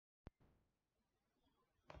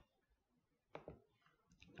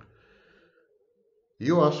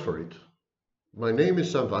You asked for it. My name is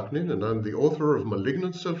Sam Vaknin, and I'm the author of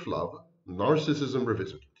Malignant Self-Love, Narcissism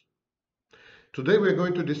Revisited. Today we're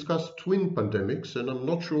going to discuss twin pandemics, and I'm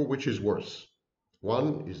not sure which is worse.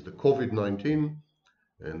 One is the COVID-19,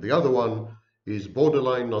 and the other one is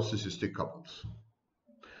borderline narcissistic couples.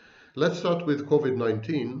 Let's start with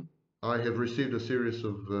COVID-19. I have received a series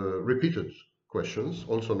of repeated questions,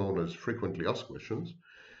 also known as frequently asked questions,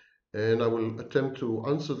 and I will attempt to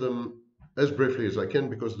answer them as briefly as I can,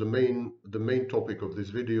 because the main topic of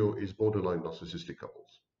this video is borderline narcissistic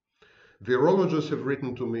couples. Virologists have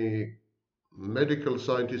written to me, medical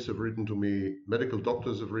scientists have written to me, medical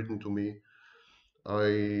doctors have written to me.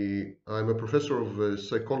 I'm a professor of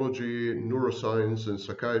psychology, neuroscience, and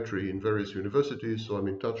psychiatry in various universities, so I'm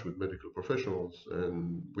in touch with medical professionals,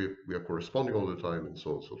 and we are corresponding all the time, and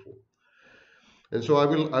so on and so forth. And so I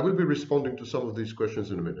will be responding to some of these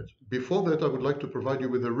questions in a minute. Before that, I would like to provide you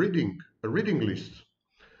with a reading list,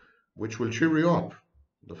 which will cheer you up.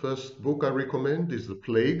 The first book I recommend is The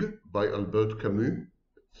Plague by Albert Camus.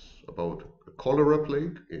 It's about a cholera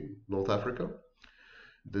plague in North Africa.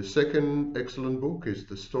 The second excellent book is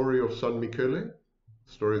The Story of San Michele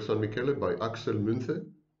by Axel Münthe.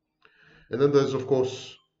 And then there's, of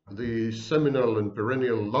course, the seminal and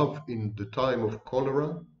perennial Love in the Time of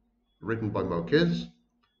Cholera, written by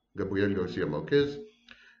Gabriel Garcia Marquez,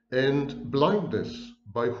 and Blindness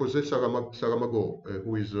by José Saramago,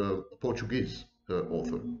 who is a Portuguese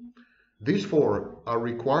author. These four are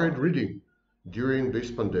required reading during this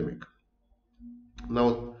pandemic.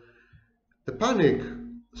 Now, the panic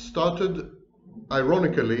started,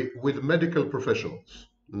 ironically, with medical professionals,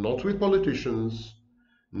 not with politicians,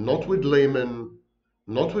 not with laymen,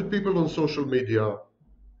 not with people on social media.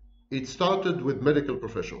 It started with medical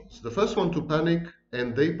professionals. The first one to panic,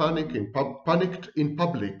 and they panicked in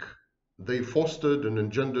public. They fostered and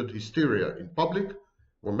engendered hysteria in public,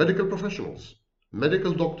 were medical professionals,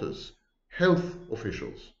 medical doctors, health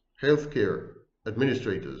officials, healthcare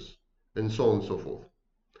administrators, and so on and so forth.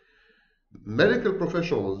 Medical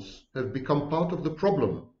professionals have become part of the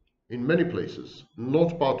problem in many places,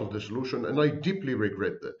 not part of the solution, and I deeply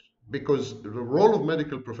regret that, because the role of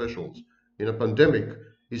medical professionals in a pandemic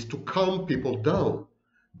is to calm people down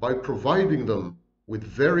by providing them with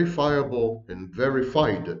verifiable and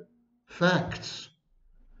verified facts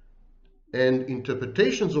and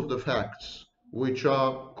interpretations of the facts which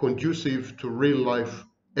are conducive to real-life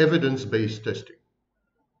evidence-based testing.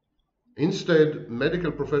 Instead,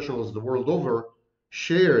 medical professionals the world over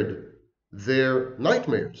shared their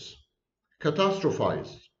nightmares,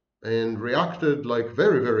 catastrophized, and reacted like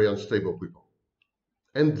very, very unstable people.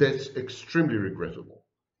 And that's extremely regrettable.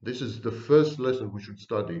 This is the first lesson we should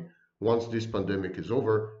study once this pandemic is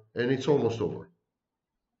over, and it's almost over.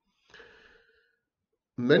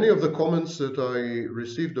 Many of the comments that I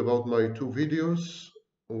received about my two videos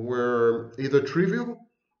were either trivial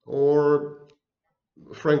or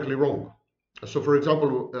frankly wrong. So, for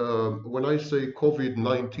example, when I say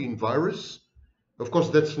COVID-19 virus, of course,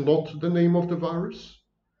 that's not the name of the virus.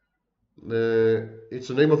 It's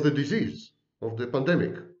the name of the disease, of the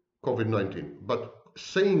pandemic, COVID-19. But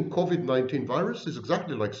saying COVID-19 virus is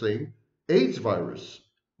exactly like saying AIDS virus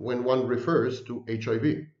when one refers to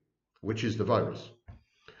HIV, which is the virus.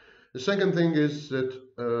 The second thing is that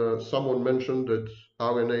someone mentioned that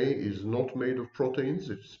RNA is not made of proteins,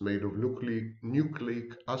 it's made of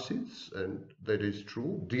nucleic acids, and that is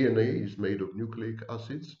true. DNA is made of nucleic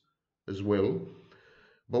acids as well.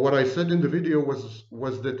 But what I said in the video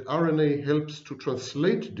was that RNA helps to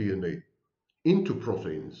translate DNA into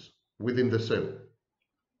proteins within the cell.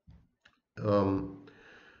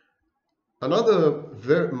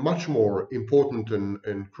 Another much more important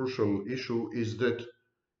and crucial issue is that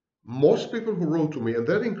most people who wrote to me, and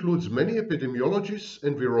that includes many epidemiologists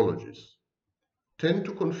and virologists, tend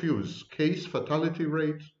to confuse case fatality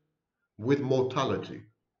rate with mortality.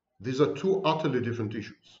 These are two utterly different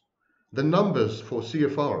issues. The numbers for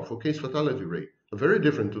CFR, for case fatality rate, are very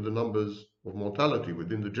different to the numbers of mortality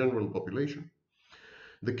within the general population.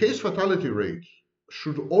 The case fatality rate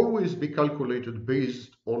should always be calculated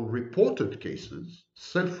based on reported cases,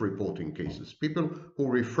 self-reporting cases, people who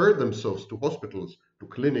refer themselves to hospitals, to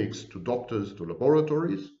clinics, to doctors, to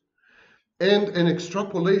laboratories, and an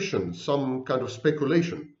extrapolation, some kind of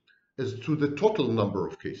speculation as to the total number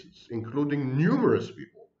of cases, including numerous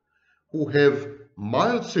people who have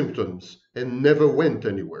mild symptoms and never went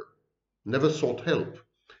anywhere, never sought help,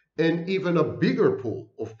 and even a bigger pool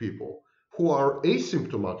of people who are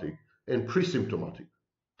asymptomatic and pre-symptomatic.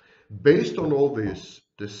 Based on all this,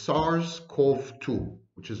 the SARS-CoV-2,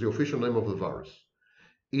 which is the official name of the virus,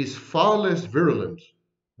 is far less virulent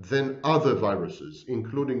than other viruses,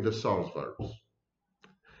 including the SARS virus.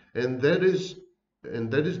 And that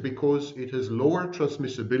is because it has lower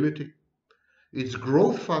transmissibility. Its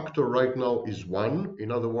growth factor right now is 1.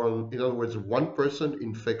 In other words, one person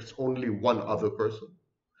infects only one other person.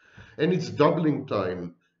 And its doubling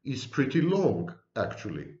time is pretty long,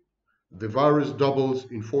 actually. The virus doubles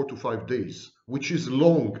in 4 to 5 days, which is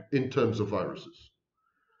long in terms of viruses.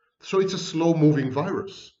 So it's a slow-moving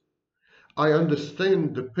virus. I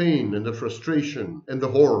understand the pain and the frustration and the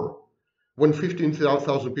horror when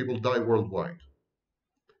 15,000 people die worldwide.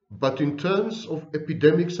 But in terms of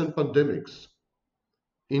epidemics and pandemics,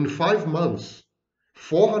 in 5 months,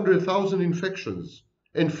 400,000 infections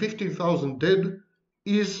and 50,000 dead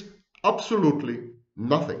is absolutely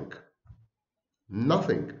nothing.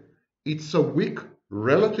 Nothing. It's a weak,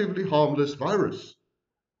 relatively harmless virus.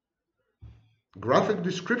 Graphic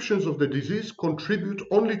descriptions of the disease contribute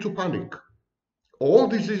only to panic. All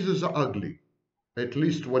diseases are ugly, at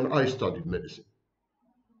least when I studied medicine.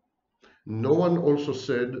 No one also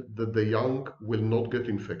said that the young will not get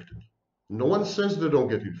infected. No one says they don't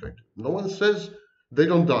get infected. No one says they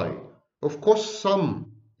don't die. Of course,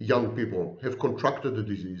 some young people have contracted the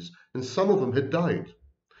disease and some of them had died.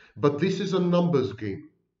 But this is a numbers game.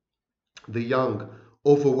 The young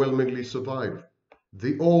overwhelmingly survive.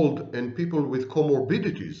 The old and people with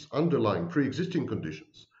comorbidities, underlying pre-existing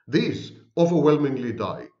conditions, these overwhelmingly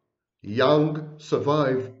die. Young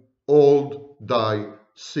survive, old die,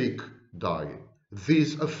 sick die.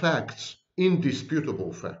 These are facts,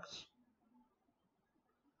 indisputable facts.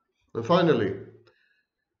 And finally,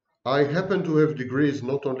 I happen to have degrees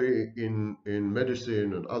not only in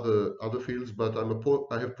medicine and other fields, but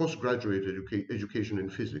I have postgraduate education in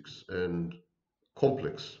physics and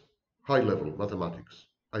complex, high-level mathematics.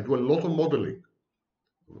 I do a lot of modeling.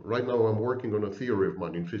 Right now I'm working on a theory of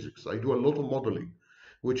mine in physics. I do a lot of modeling,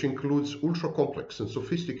 which includes ultra-complex and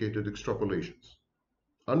sophisticated extrapolations.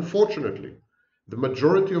 Unfortunately, the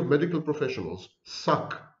majority of medical professionals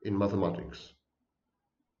suck in mathematics.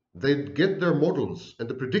 They get their models and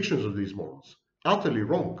the predictions of these models utterly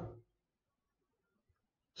wrong.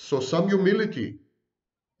 So some humility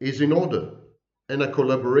is in order, and a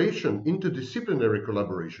collaboration, interdisciplinary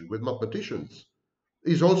collaboration with mathematicians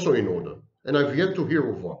is also in order, and I've yet to hear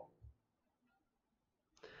of one.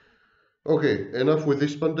 Okay, enough with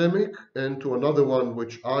this pandemic, and to another one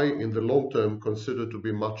which I, in the long term, consider to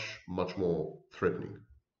be much, much more threatening.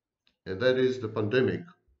 And that is the pandemic,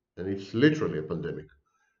 and it's literally a pandemic,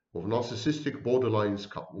 of narcissistic borderline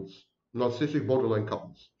couples,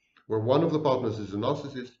 where one of the partners is a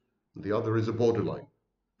narcissist and the other is a borderline.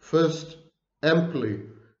 First, amply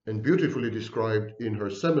and beautifully described in her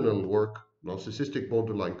seminal work, Narcissistic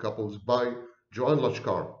Borderline Couples, by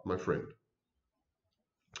Ioannidis, my friend.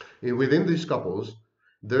 And within these couples,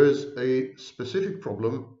 there's a specific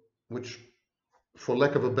problem which, for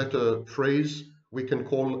lack of a better phrase, we can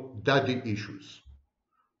call daddy issues.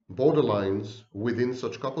 Borderlines within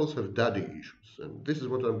such couples have daddy issues, and this is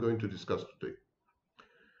what I'm going to discuss today.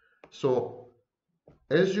 So,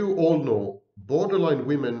 as you all know, borderline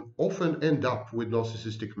women often end up with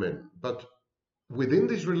narcissistic men, but within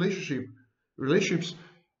these relationships,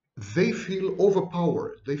 they feel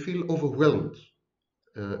overpowered, they feel overwhelmed,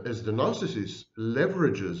 as the narcissist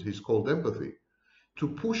leverages his cold empathy to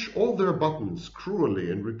push all their buttons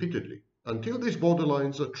cruelly and repeatedly until these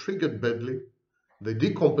borderlines are triggered badly. They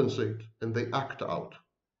decompensate and they act out.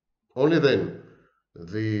 Only then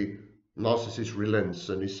the narcissist relents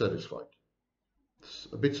and is satisfied. It's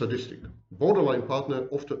a bit sadistic. Borderline partner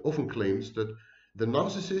often claims that the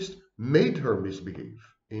narcissist made her misbehave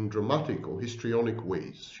in dramatic or histrionic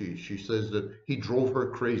ways. She says that he drove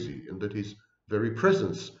her crazy and that his very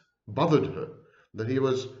presence bothered her, that he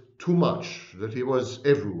was too much, that he was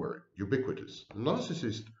everywhere, ubiquitous. The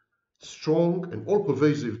narcissist's strong and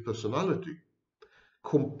all-pervasive personality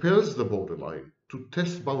compels the borderline to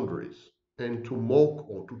test boundaries and to mock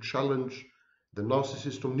or to challenge the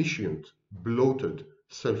narcissist's omniscient, bloated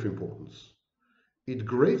self-importance. It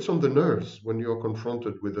grates on the nerves when you are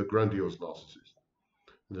confronted with a grandiose narcissist.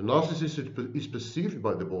 The narcissist is perceived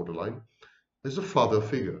by the borderline as a father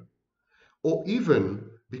figure, or even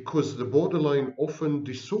because the borderline often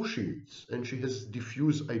dissociates and she has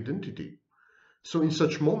diffuse identity. So in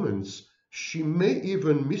such moments, she may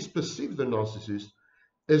even misperceive the narcissist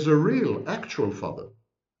as a real, actual father.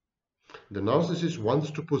 The narcissist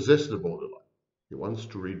wants to possess the borderline. He wants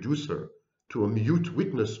to reduce her to a mute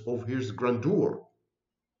witness of his grandeur.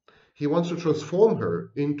 He wants to transform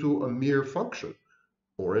her into a mere function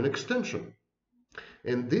or an extension.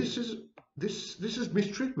 And this is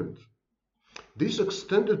mistreatment. This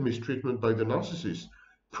extended mistreatment by the narcissist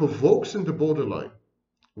provokes in the borderline,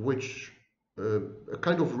 which a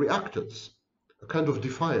kind of reactance, a kind of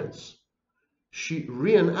defiance. She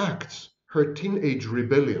reenacts her teenage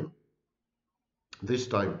rebellion, this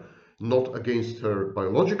time not against her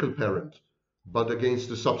biological parent, but against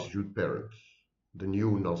the substitute parent, the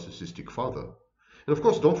new narcissistic father. And of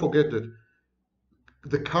course, don't forget that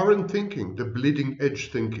the current thinking, the bleeding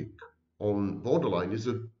edge thinking on borderline is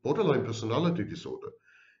a borderline personality disorder,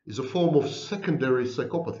 is a form of secondary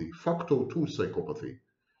psychopathy, factor 2 psychopathy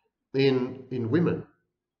in women.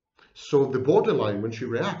 So the borderline, when she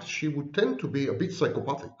reacts, she would tend to be a bit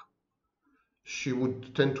psychopathic. She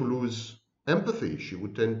would tend to lose empathy. She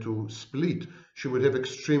would tend to split. She would have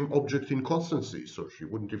extreme object inconstancy, so she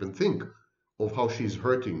wouldn't even think of how she's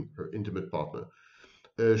hurting her intimate partner.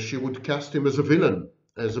 She would cast him as a villain,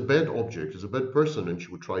 as a bad object, as a bad person, and she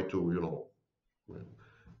would try to,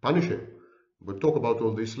 punish him. We'll talk about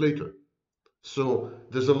all this later. So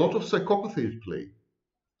there's a lot of psychopathy at play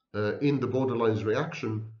in the borderline's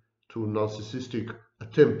reaction to narcissistic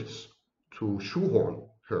attempts to shoehorn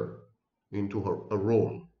her into a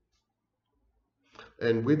role.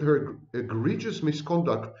 And with her egregious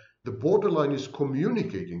misconduct, the borderline is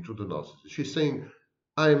communicating to the narcissist. She's saying,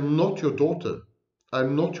 I am not your daughter.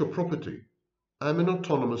 I'm not your property. I'm an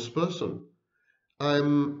autonomous person.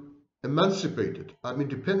 I'm emancipated. I'm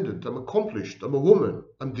independent. I'm accomplished. I'm a woman.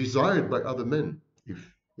 I'm desired by other men.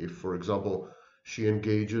 If for example, she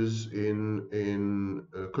engages in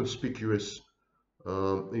conspicuous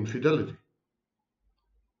infidelity.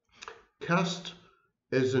 Cast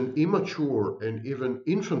as an immature and even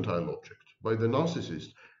infantile object by the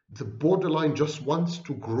narcissist, the borderline just wants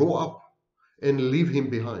to grow up and leave him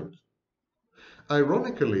behind.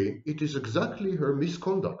 Ironically, it is exactly her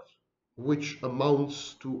misconduct which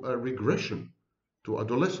amounts to a regression to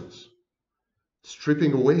adolescence,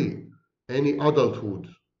 stripping away any adulthood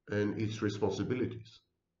and its responsibilities.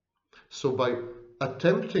 So by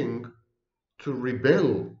attempting to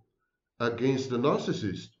rebel against the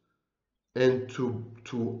narcissist and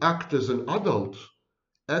to act as an adult,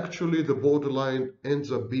 actually the borderline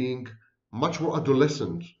ends up being much more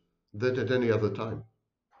adolescent than at any other time.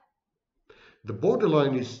 The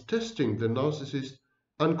borderline is testing the narcissist's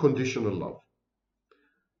unconditional love.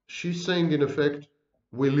 She's saying, in effect,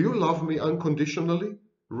 will you love me unconditionally,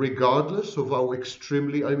 regardless of how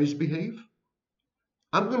extremely I misbehave?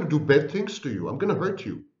 I'm going to do bad things to you. I'm going to hurt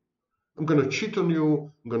you. I'm going to cheat on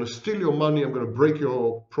you. I'm going to steal your money. I'm going to break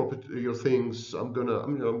your property, your things. I'm going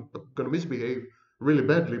to misbehave really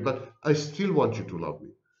badly, but I still want you to love me.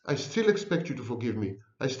 I still expect you to forgive me.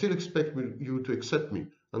 I still expect you to accept me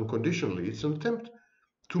unconditionally. It's an attempt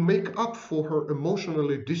to make up for her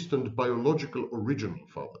emotionally distant biological original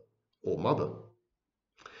father or mother.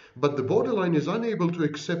 But the borderline is unable to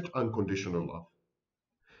accept unconditional love.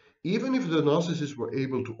 Even if the narcissist were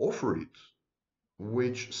able to offer it,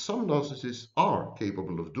 which some narcissists are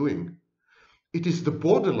capable of doing, it is the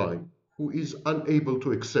borderline who is unable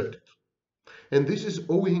to accept it. And this is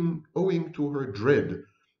owing to her dread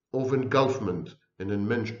of engulfment and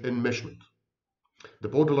enmeshment. The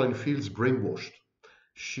borderline feels brainwashed.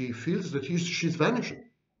 She feels that she's vanishing.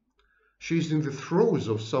 She's in the throes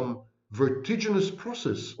of some vertiginous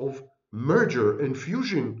process of merger and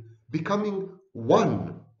fusion, becoming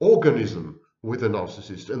one organism with a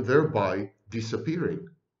narcissist and thereby disappearing.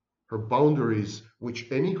 Her boundaries,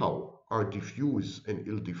 which anyhow are diffuse and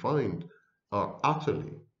ill-defined, are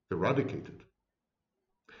utterly eradicated.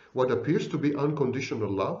 What appears to be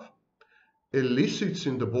unconditional love elicits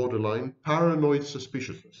in the borderline paranoid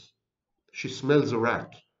suspiciousness. She smells a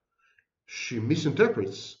rat. She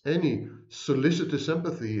misinterprets any solicitous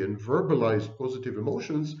empathy and verbalized positive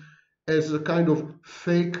emotions as a kind of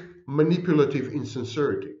fake manipulative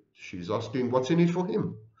insincerity. She's asking, what's in it for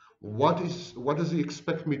him? What does he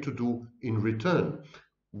expect me to do in return?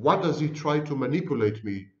 What does he try to manipulate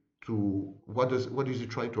me to? What is he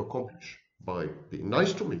trying to accomplish by being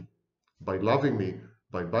nice to me, by loving me,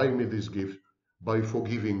 by buying me this gift, by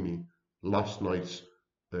forgiving me last night's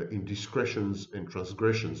indiscretions and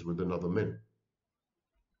transgressions with another man?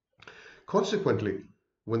 Consequently,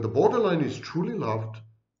 when the borderline is truly loved,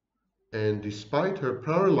 and despite her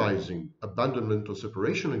paralyzing abandonment or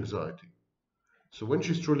separation anxiety, so when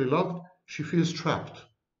she's truly loved, she feels trapped,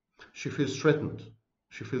 she feels threatened,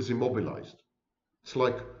 she feels immobilized. It's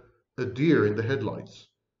like a deer in the headlights.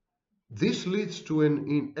 This leads to an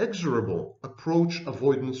inexorable approach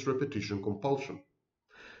avoidance repetition compulsion.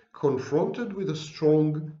 Confronted with a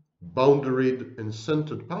strong, boundaried, and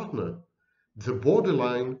centered partner, the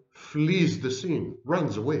borderline flees the scene,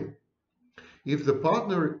 runs away. If the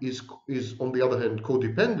partner is on the other hand,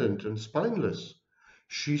 codependent and spineless,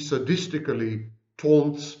 She sadistically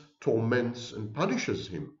taunts, torments, and punishes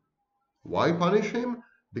him. Why punish him?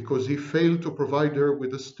 Because he failed to provide her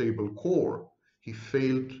with a stable core. He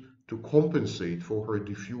failed to compensate for her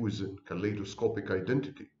diffuse and kaleidoscopic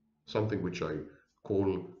identity, something which I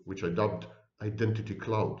dubbed identity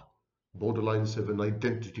cloud. Borderlines have an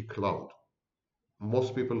identity cloud.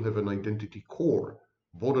 Most people have an identity core.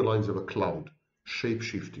 Borderlines have a cloud,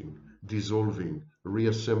 shape-shifting, dissolving,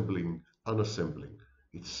 reassembling, unassembling.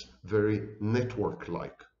 It's very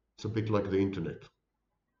network-like. It's a bit like the internet.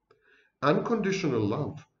 Unconditional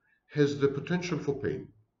love has the potential for pain,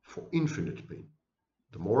 for infinite pain.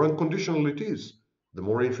 The more unconditional it is, the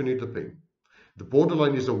more infinite the pain. The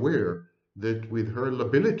borderline is aware that with her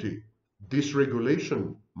lability,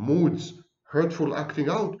 dysregulation, moods, hurtful acting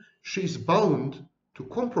out, she is bound to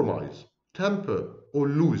compromise, tamper, or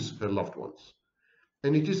lose her loved ones.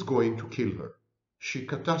 And it is going to kill her. She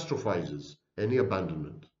catastrophizes any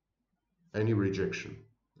abandonment, any rejection.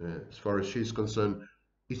 As far as she is concerned,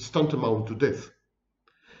 it's tantamount to death.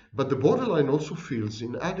 But the borderline also feels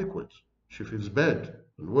inadequate. She feels bad,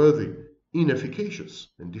 unworthy, inefficacious,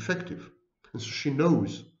 and defective. And so she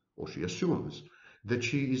knows, or she assumes, that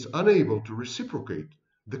she is unable to reciprocate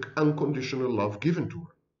the unconditional love given to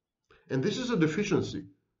her. And this is a deficiency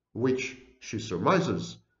which, she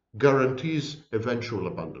surmises, guarantees eventual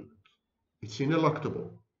abandonment. It's ineluctable.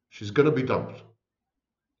 She's going to be dumped.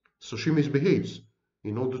 So she misbehaves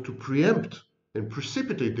in order to preempt and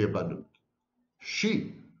precipitate the abandonment.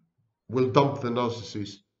 She will dump the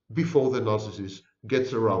narcissist before the narcissist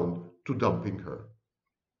gets around to dumping her.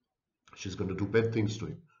 She's going to do bad things to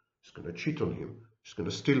him. She's going to cheat on him. She's going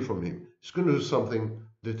to steal from him. She's going to do something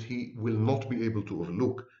that he will not be able to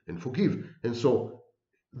overlook and forgive. And so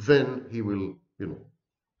then he will,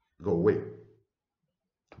 go away.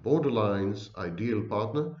 Borderline's ideal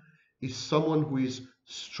partner is someone who is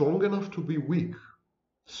strong enough to be weak,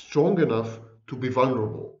 strong enough to be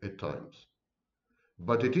vulnerable at times.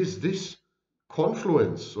 But it is this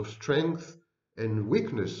confluence of strength and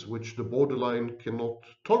weakness which the borderline cannot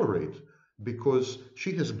tolerate, because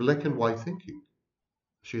she has black and white thinking.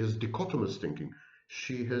 She has dichotomous thinking.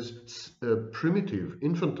 She has primitive,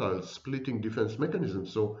 infantile, splitting defense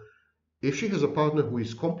mechanisms. So if she has a partner who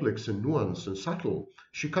is complex and nuanced and subtle,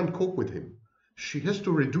 she can't cope with him. She has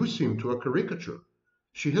to reduce him to a caricature.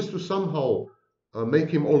 She has to somehow make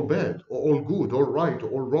him all bad, or all good, all right, or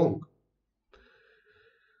all wrong.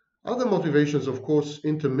 Other motivations, of course,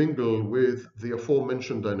 intermingle with the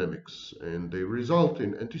aforementioned dynamics, and they result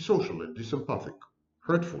in antisocial and disempathic,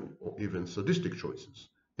 hurtful, or even sadistic choices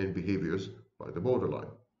and behaviors by the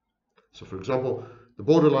borderline. So, for example, the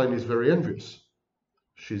borderline is very envious.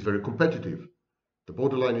 She's very competitive. The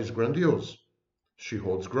borderline is grandiose. She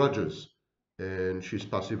holds grudges, and she's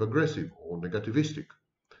passive-aggressive or negativistic.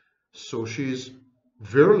 So she's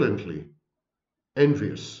virulently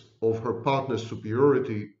envious of her partner's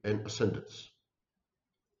superiority and ascendance.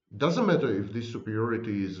 Doesn't matter if this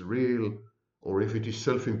superiority is real or if it is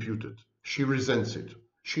self-imputed. She resents it.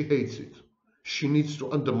 She hates it. She needs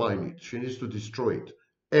to undermine it. She needs to destroy it.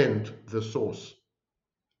 And the source,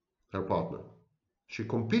 her partner. She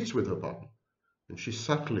competes with her partner, and she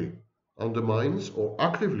subtly undermines or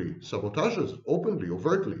actively sabotages, openly,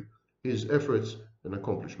 overtly, his efforts and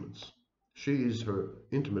accomplishments. She is her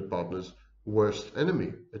intimate partner's worst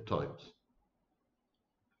enemy at times.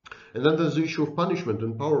 And then there's the issue of punishment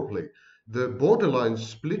and power play. The borderline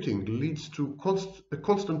splitting leads to a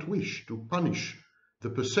constant wish to punish the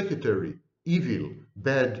persecutory, evil,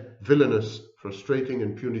 bad, villainous, frustrating,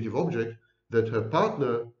 and punitive object that her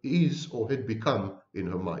partner is or had become in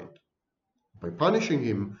her mind. By punishing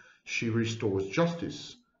him, she restores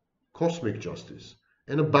justice, cosmic justice,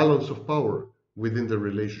 and a balance of power within the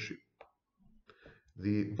relationship.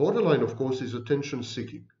 The borderline, of course, is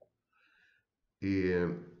attention-seeking.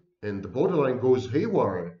 And the borderline goes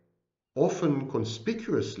haywire, often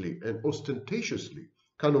conspicuously and ostentatiously,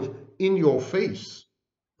 kind of in-your-face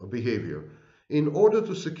behavior, in order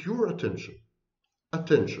to secure attention.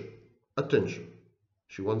 Attention. Attention.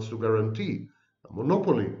 She wants to guarantee a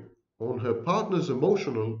monopoly on her partner's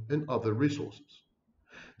emotional and other resources.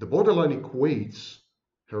 The borderline equates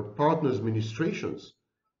her partner's ministrations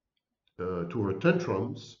to her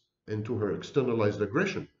tantrums and to her externalized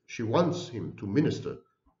aggression. She wants him to minister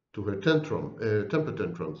to her temper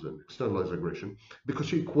tantrums and externalized aggression, because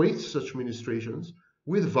she equates such ministrations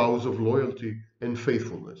with vows of loyalty and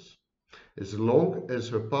faithfulness. As long as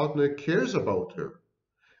her partner cares about her,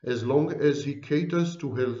 as long as he caters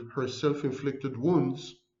to her self-inflicted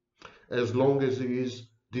wounds, as long as he is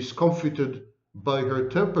discomfited by her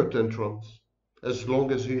temper tantrums, as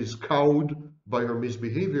long as he is cowed by her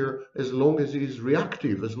misbehavior, as long as he is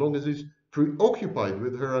reactive, as long as he's preoccupied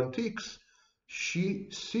with her antics, she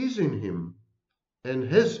sees in him and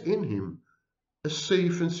has in him a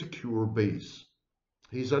safe and secure base.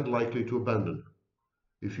 He's unlikely to abandon her.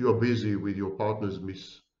 If you are busy with your partner's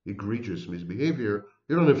egregious misbehavior,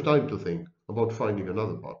 you don't have time to think about finding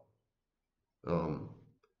another partner.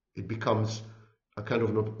 It becomes a kind of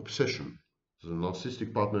an obsession. The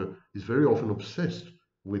narcissistic partner is very often obsessed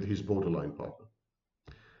with his borderline partner.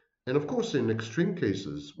 And of course, in extreme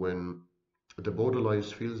cases, when the borderline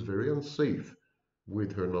feels very unsafe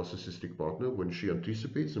with her narcissistic partner, when she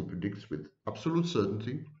anticipates and predicts with absolute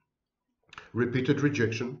certainty repeated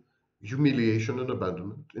rejection, humiliation, and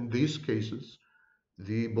abandonment, in these cases,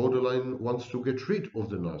 the borderline wants to get rid of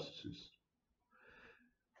the narcissist.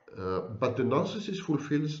 But the narcissist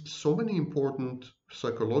fulfills so many important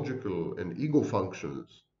psychological and ego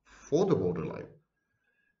functions for the borderline.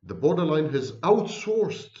 The borderline has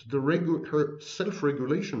outsourced her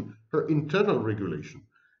self-regulation, her internal regulation,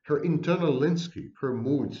 her internal landscape, her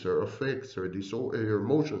moods, her affects, her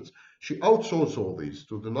emotions. She outsourced all these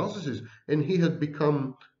to the narcissist, and he had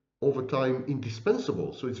become, over time,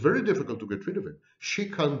 indispensable. So it's very difficult to get rid of him. She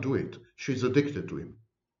can't do it. She's addicted to him.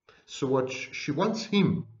 So what she wants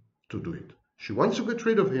him to do it. She wants to get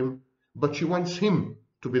rid of him, but she wants him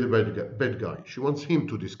to be the bad guy. She wants him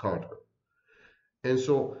to discard her. And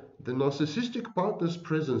so the narcissistic partner's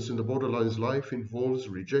presence in the borderline's life involves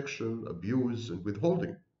rejection, abuse, and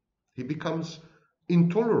withholding. He becomes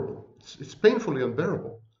intolerable. It's painfully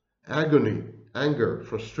unbearable. Agony, anger,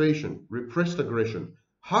 frustration, repressed aggression,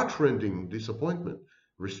 heart-rending disappointment,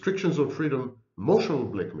 restrictions on freedom, emotional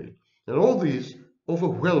blackmail, and all these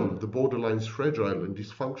overwhelm the borderline's fragile and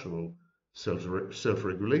dysfunctional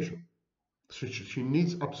self-regulation. So she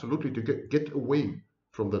needs absolutely to get away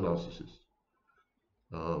from the narcissist,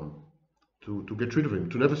 to get rid of him,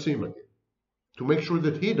 to never see him again, to make sure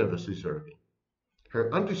that he never sees her again.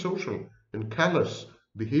 Her antisocial and callous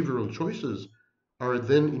behavioral choices are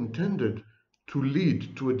then intended to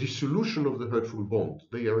lead to a dissolution of the hurtful bond.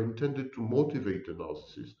 They are intended to motivate the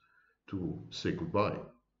narcissist to say goodbye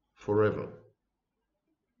forever.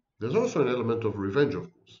 There's also an element of revenge,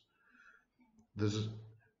 of course. There's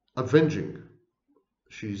avenging.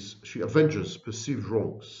 She avenges perceived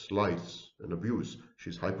wrongs, slights, and abuse.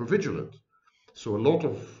 She's hypervigilant. So a lot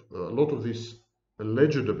of this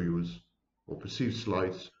alleged abuse or perceived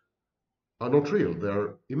slights are not real. They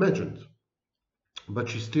are imagined. But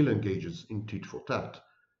she still engages in tit for tat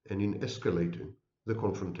and in escalating the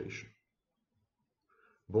confrontation.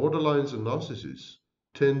 Borderlines and narcissists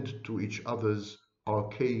tend to each other's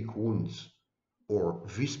archaic wounds, or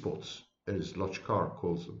V-spots, as Lachkar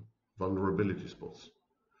calls them, vulnerability spots.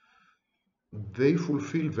 They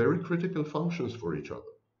fulfill very critical functions for each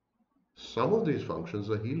other. Some of these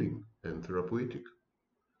functions are healing and therapeutic,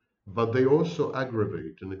 but they also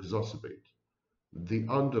aggravate and exacerbate the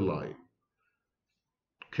underlying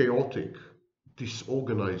chaotic,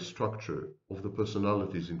 disorganized structure of the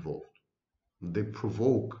personalities involved. They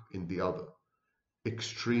provoke in the other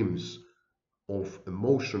extremes of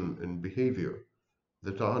emotion and behavior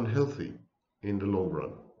that are unhealthy in the long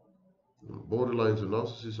run. Borderlines and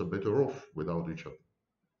narcissists are better off without each other.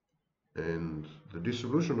 And the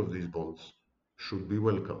dissolution of these bonds should be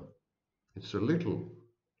welcome. It's a little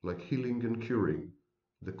like healing and curing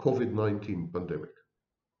the COVID-19 pandemic.